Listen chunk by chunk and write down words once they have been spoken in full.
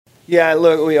Yeah,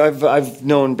 look, I've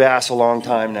known Bass a long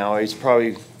time now. He's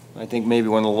probably, I think, maybe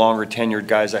one of the longer tenured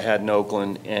guys I had in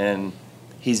Oakland, and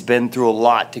he's been through a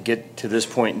lot to get to this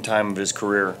point in time of his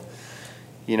career.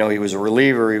 You know, he was a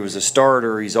reliever, he was a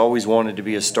starter, he's always wanted to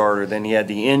be a starter. Then he had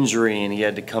the injury, and he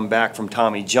had to come back from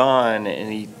Tommy John,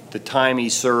 and the time he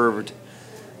served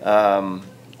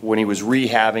when he was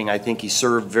rehabbing, I think he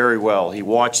served very well. He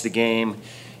watched the game,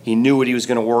 he knew what he was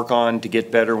going to work on to get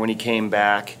better when he came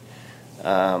back.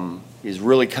 He's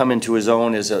really come into his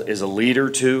own as a leader,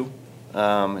 too.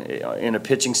 In a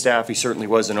pitching staff, he certainly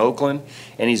was in Oakland,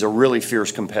 and he's a really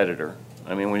fierce competitor.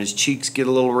 I mean, when his cheeks get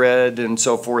a little red and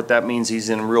so forth, that means he's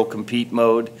in real compete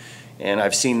mode, and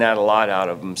I've seen that a lot out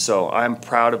of him. So I'm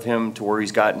proud of him to where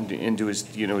he's gotten into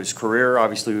his career.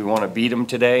 Obviously, we want to beat him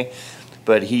today,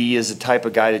 but he is the type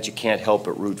of guy that you can't help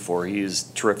but root for. He is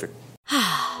terrific.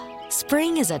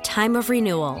 Spring is a time of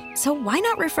renewal, so why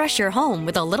not refresh your home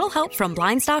with a little help from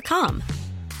Blinds.com?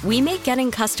 We make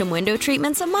getting custom window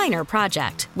treatments a minor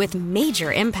project with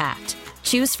major impact.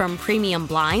 Choose from premium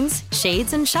blinds,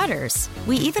 shades, and shutters.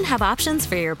 We even have options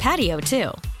for your patio,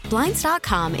 too.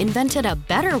 Blinds.com invented a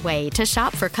better way to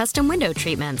shop for custom window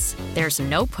treatments. There's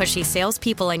no pushy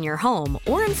salespeople in your home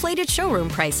or inflated showroom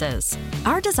prices.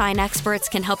 Our design experts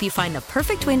can help you find the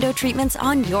perfect window treatments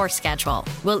on your schedule.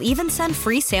 We'll even send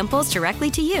free samples directly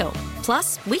to you.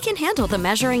 Plus, we can handle the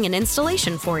measuring and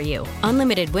installation for you.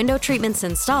 Unlimited window treatments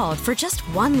installed for just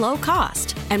one low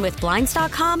cost. And with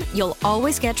Blinds.com, you'll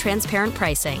always get transparent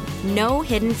pricing. No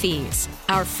hidden fees.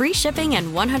 Our free shipping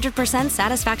and 100%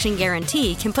 satisfaction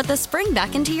guarantee can put the spring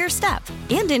back into your step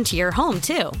and into your home,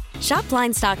 too. Shop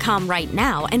Blinds.com right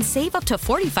now and save up to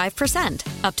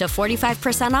 45%. Up to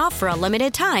 45% off for a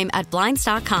limited time at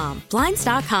Blinds.com.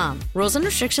 Blinds.com. Rules and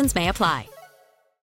restrictions may apply.